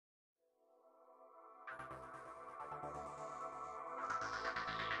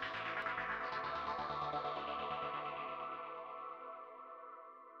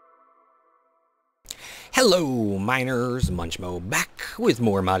Hello, miners, Munchmo back with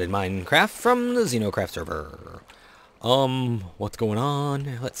more modded Minecraft from the Xenocraft server. What's going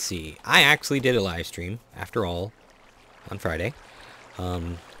on? Let's see. I actually did a live stream, after all, on Friday.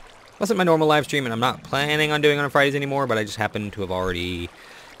 Wasn't my normal live stream, and I'm not planning on doing it on Fridays anymore, but I just happened to have already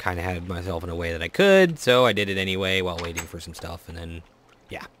kind of had myself in a way that I could, so I did it anyway while waiting for some stuff, and then,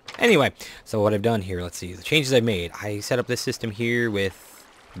 yeah. Anyway, so what I've done here, let's see, the changes I've made. I set up this system here with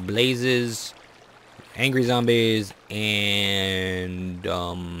blazes, angry zombies, and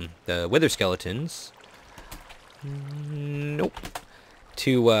the wither skeletons. Nope.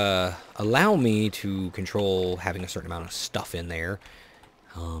 To allow me to control having a certain amount of stuff in there.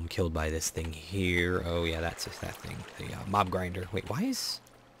 Killed by this thing here. Oh yeah, that's just that thing. The mob grinder. Wait, why is...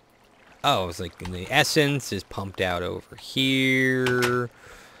 Oh, it's like the essence is pumped out over here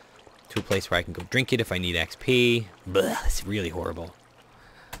to a place where I can go drink it if I need XP. Blah, it's really horrible.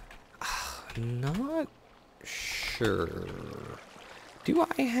 Not sure. Do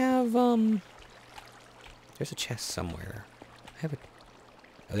I have, there's a chest somewhere. I have a...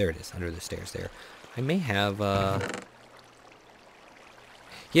 Oh, there it is, under the stairs there. I may have,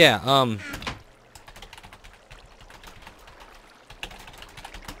 yeah,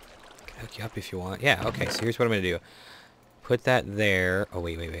 hook you up if you want. Yeah, okay, so here's what I'm gonna do. Put that there. Oh,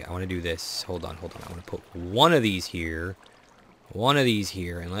 wait. I want to do this. Hold on. I want to put one of these here. One of these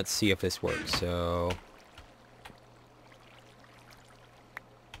here, and let's see if this works. So,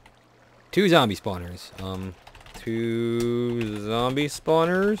 2 zombie spawners. 2 zombie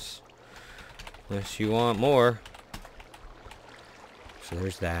spawners. Unless you want more. So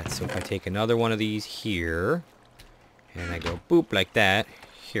there's that. So if I take another one of these here, and I go boop like that.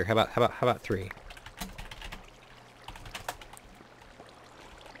 Here, how about 3?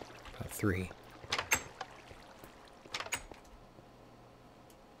 About 3.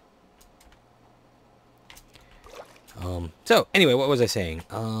 So anyway, what was I saying?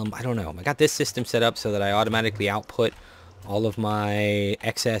 I don't know. I got this system set up so that I automatically output all of my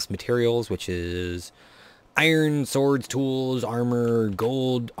excess materials, which is iron, swords, tools, armor,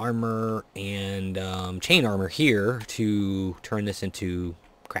 gold armor, and chain armor here to turn this into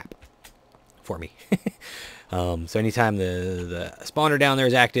crap for me. So anytime the spawner down there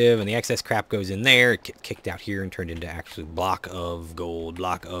is active and the excess crap goes in there, it gets kicked out here and turned into actually block of gold,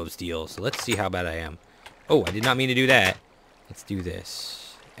 block of steel. So let's see how bad I am. Oh, I did not mean to do that. Let's do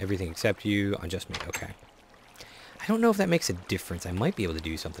this. Everything except you. Unjust me. Okay. I don't know if that makes a difference. I might be able to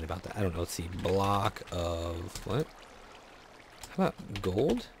do something about that. I don't know. Let's see. Block of... What? How about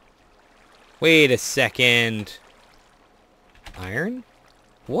gold? Wait a second. Iron?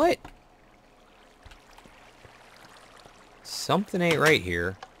 What? Something ain't right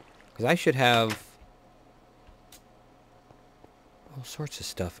here. Because I should have... all sorts of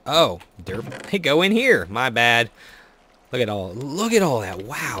stuff. Oh, they go in here. My bad. Look at all that.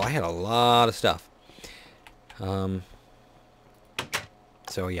 Wow, I had a lot of stuff. So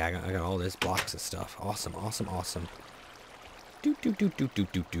yeah, I got all this blocks of stuff. Awesome.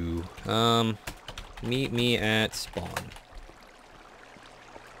 Meet me at spawn.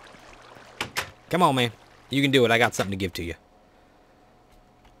 Come on, man. You can do it. I got something to give to you.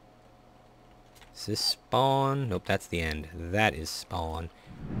 Is this spawn? Nope, that's the end. That is spawn.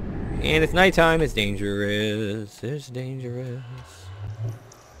 And it's nighttime. It's dangerous. It's dangerous.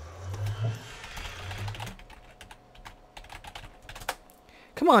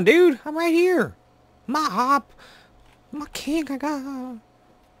 Come on, dude. I'm right here. My hop. My king. I got.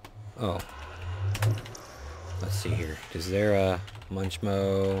 Oh. Let's see here. Is there a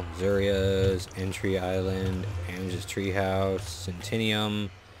Munchmo, Zuria's, Entry Island, Angela's Treehouse,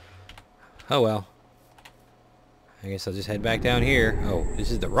 Centennium? Oh well. I guess I'll just head back down here. Oh,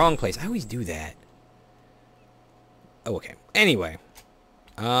 this is the wrong place. I always do that. Oh, okay. Anyway.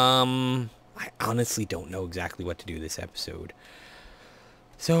 I honestly don't know exactly what to do this episode.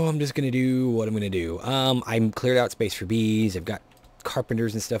 So I'm just going to do what I'm going to do. I'm cleared out space for bees. I've got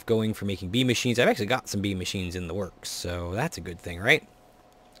carpenters and stuff going for making bee machines. I've actually got some bee machines in the works. So that's a good thing, right?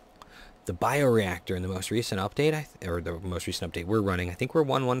 The bioreactor in the most recent update, we're running, I think we're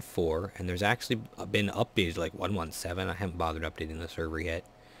 1.14, and there's actually been updates like 1.17. I haven't bothered updating the server yet.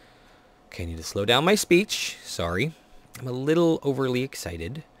 Okay, I need to slow down my speech. Sorry. I'm a little overly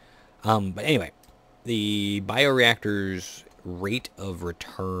excited. But anyway, the bioreactor's rate of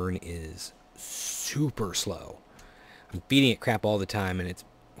return is super slow. I'm feeding it crap all the time, and it's...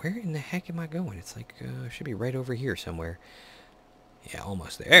 Where in the heck am I going? It's like, should be right over here somewhere. Yeah,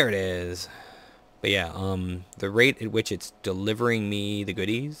 almost there. There it is. But yeah, the rate at which it's delivering me the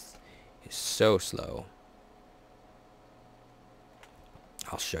goodies is so slow.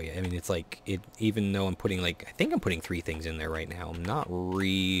 I'll show you. I mean, it's like, even though I'm putting like, I think I'm putting 3 things in there right now. I'm not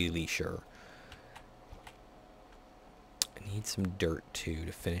really sure. I need some dirt too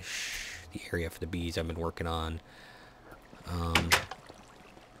to finish the area for the bees I've been working on. Alright,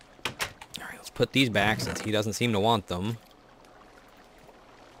 let's put these back since he doesn't seem to want them.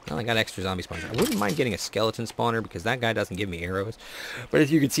 Well, I got extra zombie spawners. I wouldn't mind getting a skeleton spawner because that guy doesn't give me arrows. But as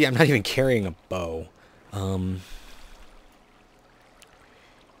you can see, I'm not even carrying a bow.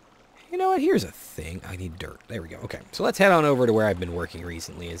 You know what? Here's a thing. I need dirt. There we go. Okay, so let's head on over to where I've been working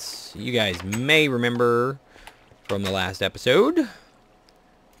recently. As you guys may remember from the last episode.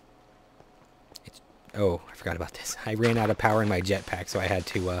 Oh, I forgot about this. I ran out of power in my jetpack, so I had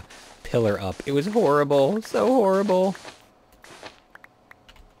to pillar up. It was horrible. So horrible.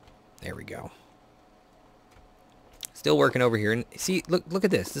 There we go. Still working over here. And see, look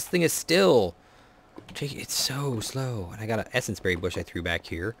at this. This thing is still... It's so slow. And I got an essence berry bush I threw back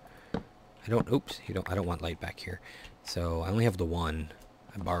here. I don't want light back here. So I only have the one.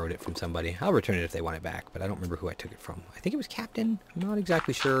 I borrowed it from somebody. I'll return it if they want it back, but I don't remember who I took it from. I think it was Captain. I'm not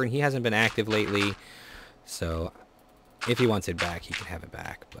exactly sure, and he hasn't been active lately. So if he wants it back, he can have it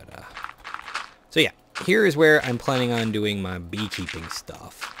back. But so yeah, here is where I'm planning on doing my beekeeping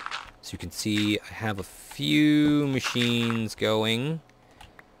stuff. So you can see I have a few machines going.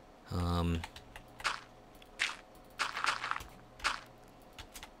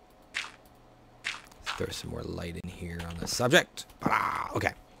 Throw some more light in here on the subject.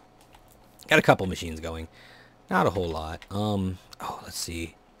 Okay. Got a couple machines going. Not a whole lot. Oh, let's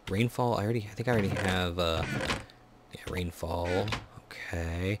see. Rainfall. I think I already have yeah, rainfall.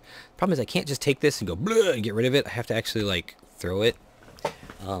 Okay. Problem is I can't just take this and go blah and get rid of it. I have to actually like throw it.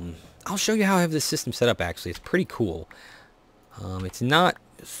 I'll show you how I have this system set up actually. It's pretty cool. It's not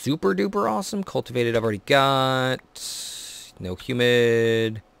super duper awesome. Cultivated I've already got. No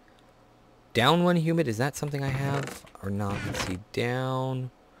humid. Down 1 humid, is that something I have or not? Let's see,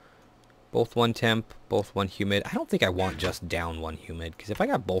 down, both 1 temp, both 1 humid. I don't think I want just down 1 humid, because if I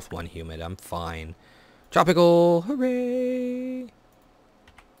got both 1 humid, I'm fine. Tropical, hooray!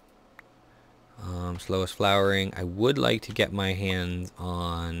 Slowest flowering. I would like to get my hands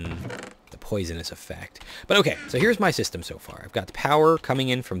on the poisonous effect. But okay, so here's my system so far. I've got the power coming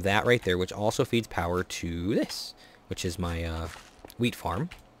in from that right there, which also feeds power to this, which is my wheat farm.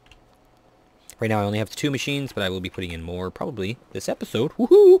 Right now I only have 2 machines, but I will be putting in more probably this episode.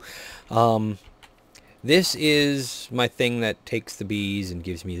 Woohoo! This is my thing that takes the bees and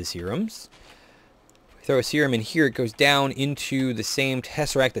gives me the serums. If I throw a serum in here, it goes down into the same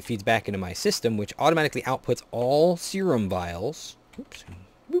tesseract that feeds back into my system, which automatically outputs all serum vials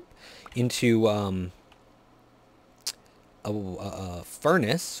into a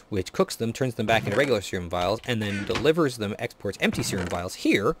furnace, which cooks them, turns them back into regular serum vials, and then delivers them, exports empty serum vials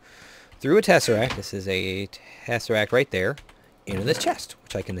here, through a tesseract. This is a tesseract right there, into this chest,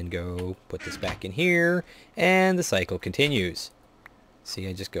 which I can then go put this back in here, and the cycle continues. See,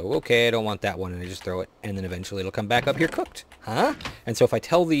 I just go, okay, I don't want that one, and I just throw it, and then eventually it'll come back up here cooked. Huh? And so if I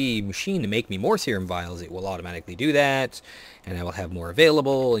tell the machine to make me more serum vials, it will automatically do that, and I will have more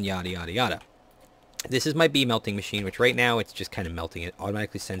available, and yada, yada, yada. This is my bee melting machine, which right now it's just kind of melting. It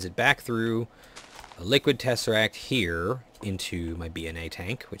automatically sends it back through a liquid tesseract here into my BNA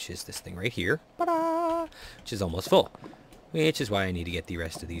tank, which is this thing right here, which is almost full, which is why I need to get the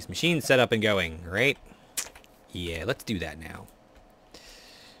rest of these machines set up and going, right? Yeah, let's do that now.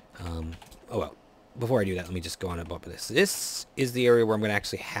 Oh well, before I do that, let me just go on above this. This is the area where I'm going to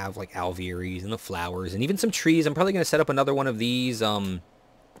actually have like alvearies and the flowers and even some trees. I'm probably going to set up another one of these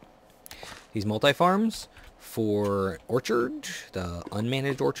multi-farms for orchard, the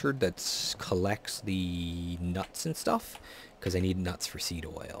unmanaged orchard that collects the nuts and stuff, because I need nuts for seed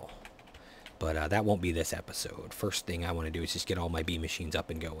oil. But that won't be this episode. First thing I want to do is just get all my bee machines up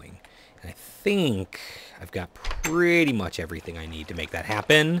and going. And I think I've got pretty much everything I need to make that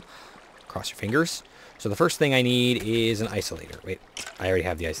happen. Cross your fingers. So the first thing I need is an isolator. Wait, I already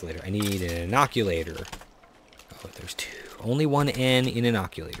have the isolator. I need an inoculator. Oh, there's 2. Only 1 N in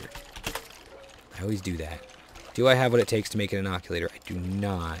inoculator. I always do that. Do I have what it takes to make an inoculator? I do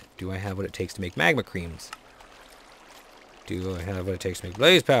not. Do I have what it takes to make magma creams? Do I have what it takes to make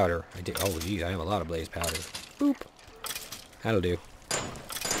blaze powder? I do. Oh, geez, I have a lot of blaze powder. Boop. That'll do.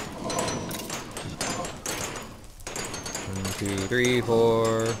 1, 2, 3,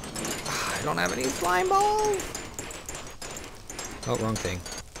 4. I don't have any slime balls. Oh, wrong thing.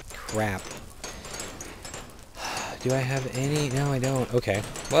 Crap. Do I have any? No, I don't. Okay.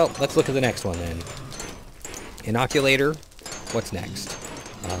 Well, let's look at the next one then. Inoculator. What's next?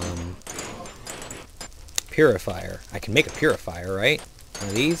 Purifier. I can make a purifier, right? One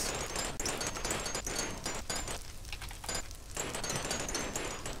of these.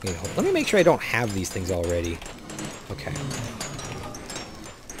 Okay, let me make sure I don't have these things already. Okay.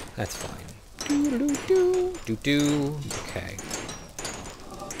 That's fine. Do-do-do. Okay.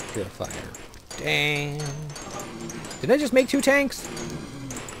 Purifier. Damn. Did I just make 2 tanks?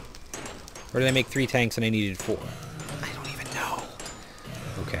 Or did I make 3 tanks and I needed 4? I don't even know.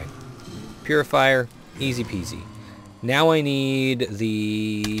 Okay. Purifier. Easy peasy. Now I need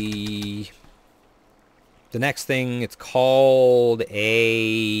the next thing. It's called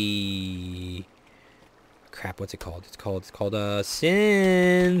a... Crap, what's it called? It's called a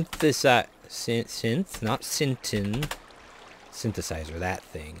synthesizer, that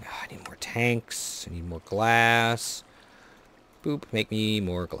thing. I need more tanks. I need more glass. Boop, make me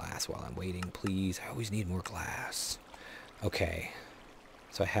more glass while I'm waiting, please. I always need more glass. Okay.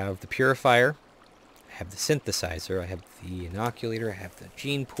 So I have the purifier. I have the synthesizer. I have the inoculator. I have the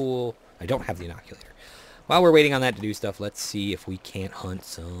gene pool. I don't have the inoculator. While we're waiting on that to do stuff, let's see if we can't hunt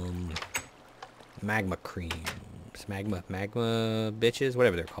some magma creams. Magma bitches?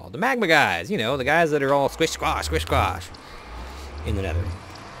 Whatever they're called. The magma guys. You know, the guys that are all squish squash in the nether.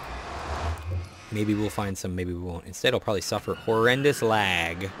 Maybe we'll find some, maybe we won't. Instead, I'll probably suffer horrendous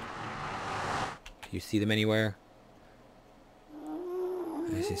lag. You see them anywhere?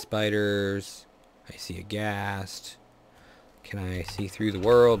 I see spiders. I see a ghast. Can I see through the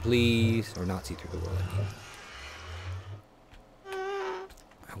world, please? Or not see through the world, I mean.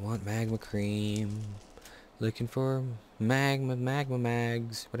 I want magma cream. Looking for magma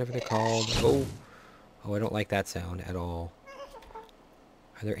mags. Whatever they're called. Oh, I don't like that sound at all.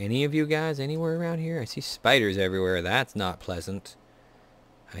 Are there any of you guys anywhere around here? I see spiders everywhere. That's not pleasant.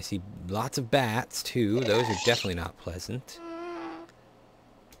 I see lots of bats, too. Those are definitely not pleasant.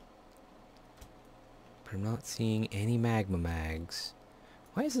 But I'm not seeing any magma mags.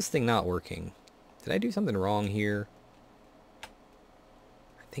 Why is this thing not working? Did I do something wrong here? I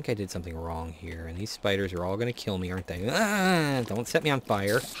think I did something wrong here. And these spiders are all going to kill me, aren't they? Ah, don't set me on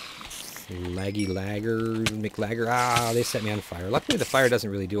fire. Laggy lagger, McLagger. Ah, they set me on fire. Luckily, the fire doesn't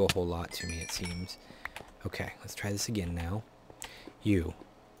really do a whole lot to me, it seems. Okay, let's try this again now. You.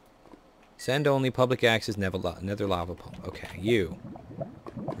 Send only public access nether lava pump. Okay, you.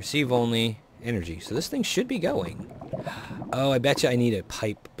 Receive only energy. So this thing should be going. Oh, I bet you I need a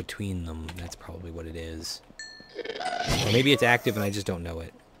pipe between them. That's probably what it is. Or maybe it's active and I just don't know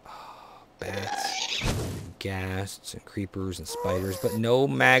it. Oh, bats. Ghasts and creepers and spiders, but no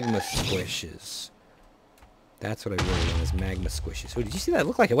magma squishes. That's what I really want, is magma squishes. Oh, did you see that? It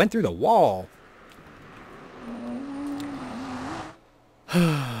looked like it went through the wall.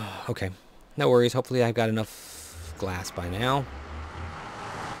 Okay, no worries. Hopefully I've got enough glass by now.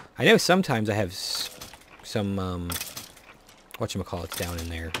 I know sometimes I have some, whatchamacallits down in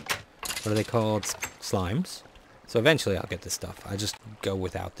there. What are they called? Slimes. So eventually I'll get this stuff. I'll just go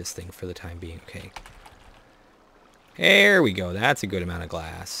without this thing for the time being. Okay. There we go. That's a good amount of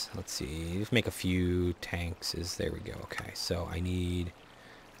glass. Let's see. Let's make a few tanks. There we go. Okay, so I need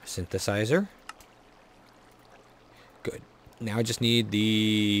a synthesizer. Good. Now I just need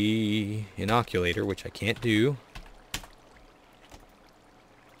the inoculator, which I can't do.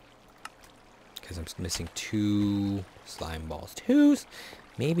 Because I'm missing 2 slime balls. 2?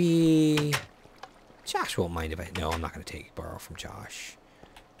 Maybe... Josh won't mind if I... No, I'm not going to borrow from Josh.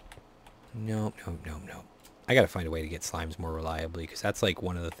 Nope. I gotta find a way to get slimes more reliably, because that's like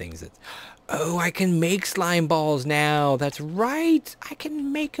one of the things that... Oh, I can make slime balls now! That's right! I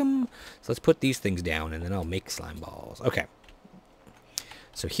can make them! So let's put these things down, and then I'll make slime balls. Okay.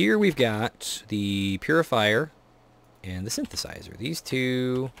 So here we've got the purifier and the synthesizer. These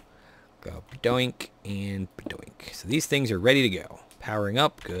two go doink and doink. So these things are ready to go. Powering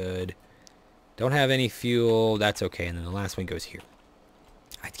up, good. Don't have any fuel, that's okay. And then the last one goes here.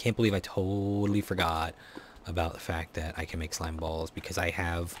 I can't believe I totally forgot about the fact that I can make slime balls, because I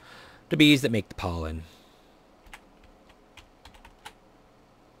have the bees that make the pollen.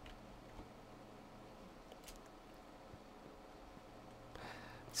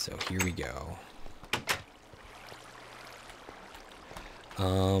 So here we go.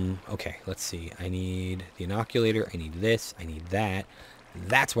 Okay, let's see. I need the inoculator, I need this, I need that.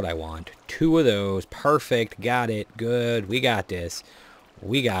 That's what I want. 2 of those. Perfect. Got it. Good. We got this.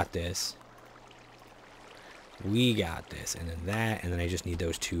 We got this. We got this. And then that. And then I just need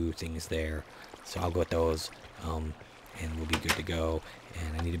those 2 things there. So I'll go with those. And we'll be good to go.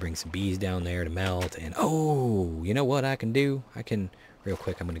 And I need to bring some bees down there to melt. And oh, you know what I can do? I can, real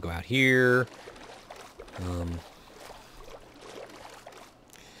quick, I'm going to go out here.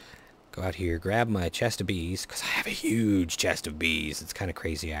 Go out here, grab my chest of bees, because I have a huge chest of bees. It's kind of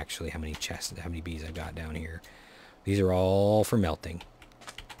crazy, actually, how many bees I've got down here. These are all for melting.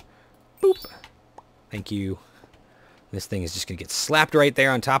 Boop. Thank you. This thing is just going to get slapped right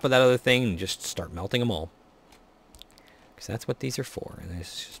there on top of that other thing and just start melting them all. Because that's what these are for. And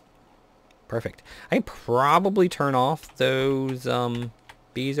it's just perfect. I can probably turn off those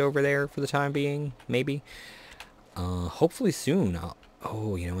bees over there for the time being. Maybe. Hopefully soon.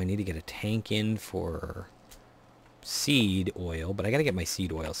 Oh, you know, I need to get a tank in for seed oil. But I got to get my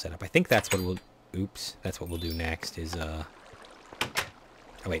seed oil set up. I think that's what we'll... Oops. That's what we'll do next is... Oh,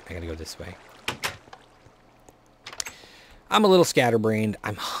 wait. I got to go this way. I'm a little scatterbrained.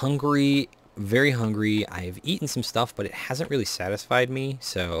 I'm hungry, very hungry. I've eaten some stuff, but it hasn't really satisfied me.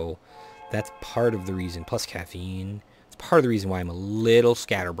 So that's part of the reason, plus caffeine. It's part of the reason why I'm a little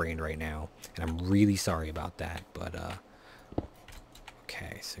scatterbrained right now. And I'm really sorry about that. But,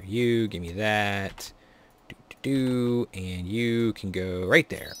 okay, so you, give me that. And you can go right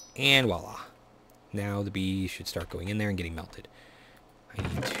there. And voila. Now the bee should start going in there and getting melted. I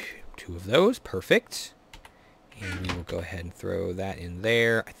need two of those. Perfect. And we will go ahead and throw that in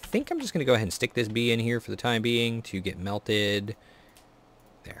there. I think I'm just going to go ahead and stick this bee in here for the time being to get melted.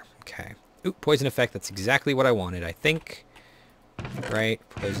 There. Okay. Ooh, poison effect. That's exactly what I wanted, I think. Right.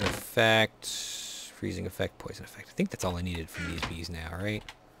 Poison effect. Freezing effect. Poison effect. I think that's all I needed from these bees now, right?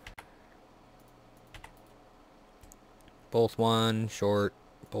 Both one. Short.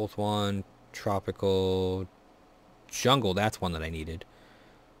 Both one. Tropical. Jungle. That's one that I needed.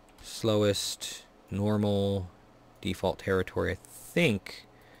 Slowest. Normal. Default territory, I think.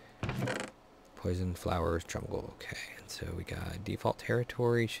 Poison, flowers, jungle. Okay, and so we got default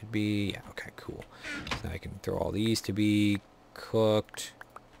territory should be... Yeah, okay, cool. So now I can throw all these to be cooked.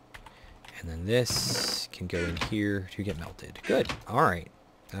 And then this can go in here to get melted. Good. All right.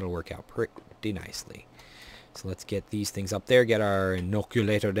 That'll work out pretty nicely. So let's get these things up there, get our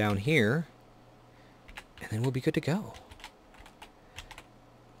inoculator down here, and then we'll be good to go.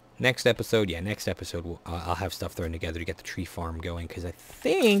 Next episode, I'll have stuff thrown together to get the tree farm going, because I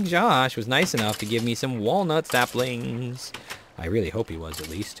think Josh was nice enough to give me some walnut saplings. I really hope he was, at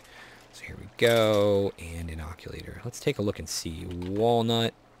least. So here we go, and inoculator. Let's take a look and see.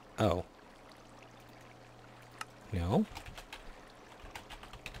 Walnut. Oh. No.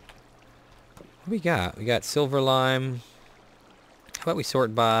 What do we got? We got silver lime. How about we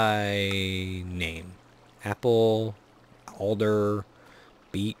sort by name? Apple, alder,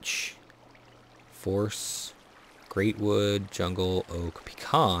 beech, force, greatwood, jungle, oak,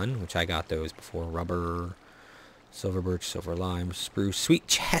 pecan, which I got those before, rubber, silver birch, silver lime, spruce, sweet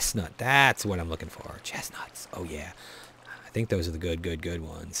chestnut. That's what I'm looking for. Chestnuts. Oh yeah, I think those are the good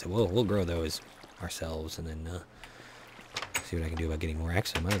ones. So we'll grow those ourselves and then see what I can do about getting more.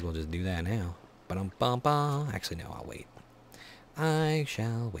 Actually, I might as well just do that now. Actually, no, I'll wait. I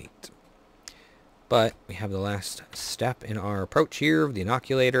shall wait. But we have the last step in our approach here of the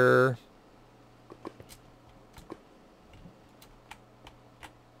inoculator.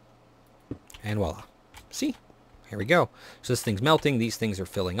 And voila. See? Here we go. So this thing's melting. These things are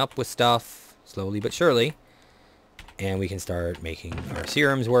filling up with stuff, slowly but surely. And we can start making our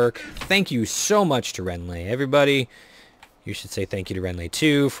serums work. Thank you so much to Renley, everybody. You should say thank you to Renley,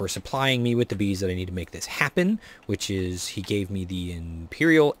 too, for supplying me with the bees that I need to make this happen, which is he gave me the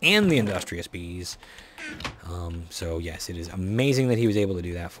Imperial and the Industrious bees. So, yes, it is amazing that he was able to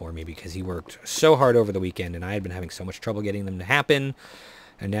do that for me because he worked so hard over the weekend, and I had been having so much trouble getting them to happen.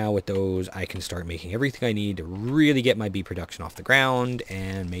 And now with those, I can start making everything I need to really get my bee production off the ground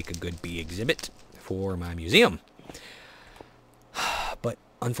and make a good bee exhibit for my museum. But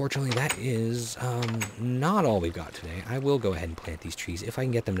unfortunately, that is not all we've got today. I will go ahead and plant these trees if I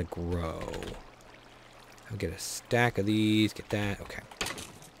can get them to grow. I'll get a stack of these, get that. Okay.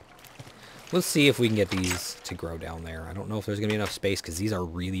 Let's see if we can get these to grow down there. I don't know if there's going to be enough space because these are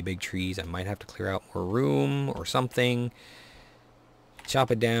really big trees. I might have to clear out more room or something.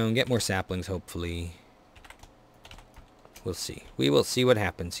 Chop it down, get more saplings, hopefully. We'll see. We will see what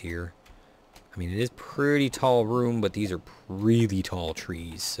happens here. I mean, it is pretty tall room, but these are really tall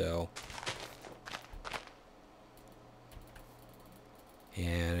trees, so.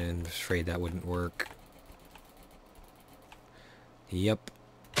 And I'm afraid that wouldn't work. Yep.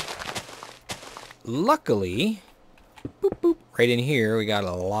 Luckily, boop, boop, right in here, we got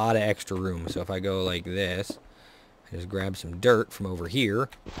a lot of extra room. So if I go like this, I just grab some dirt from over here.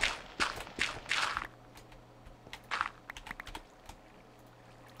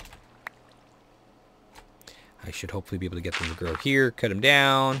 I should hopefully be able to get them to grow here. Cut them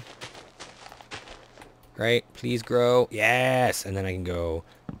down. Right? Please grow. Yes! And then I can go...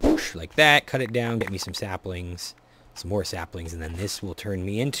 like that. Cut it down, get me some saplings, some more saplings, and then this will turn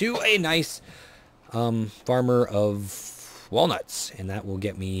me into a nice farmer of walnuts. And that will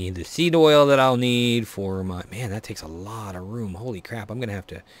get me the seed oil that I'll need for my... Man, that takes a lot of room. Holy crap, I'm going to have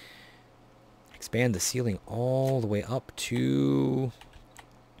to expand the ceiling all the way up to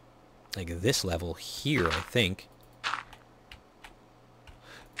like this level here, I think.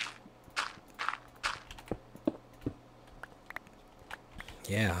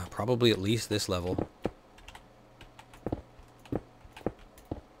 Yeah, probably at least this level.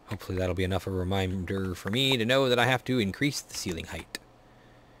 Hopefully that'll be enough of a reminder for me to know that I have to increase the ceiling height.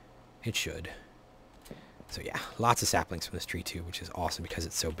 It should. So yeah, lots of saplings from this tree too, which is awesome because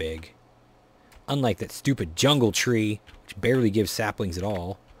it's so big. Unlike that stupid jungle tree, which barely gives saplings at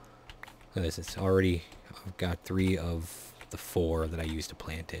all. Look at this, it's already... I've got 3 of the 4 that I used to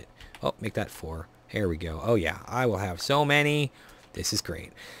plant it. Oh, make that 4. There we go. Oh yeah, I will have so many. This is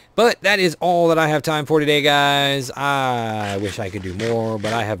great. But that is all that I have time for today, guys. I wish I could do more,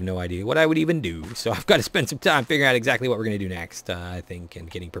 but I have no idea what I would even do. So I've got to spend some time figuring out exactly what we're going to do next, I think, and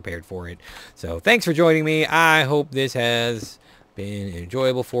getting prepared for it. So thanks for joining me. I hope this has been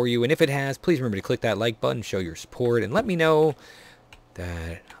enjoyable for you. And if it has, please remember to click that like button, show your support, and let me know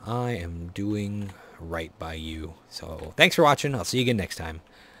that I am doing right by you. So thanks for watching. I'll see you again next time.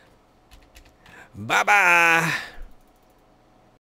 Bye-bye.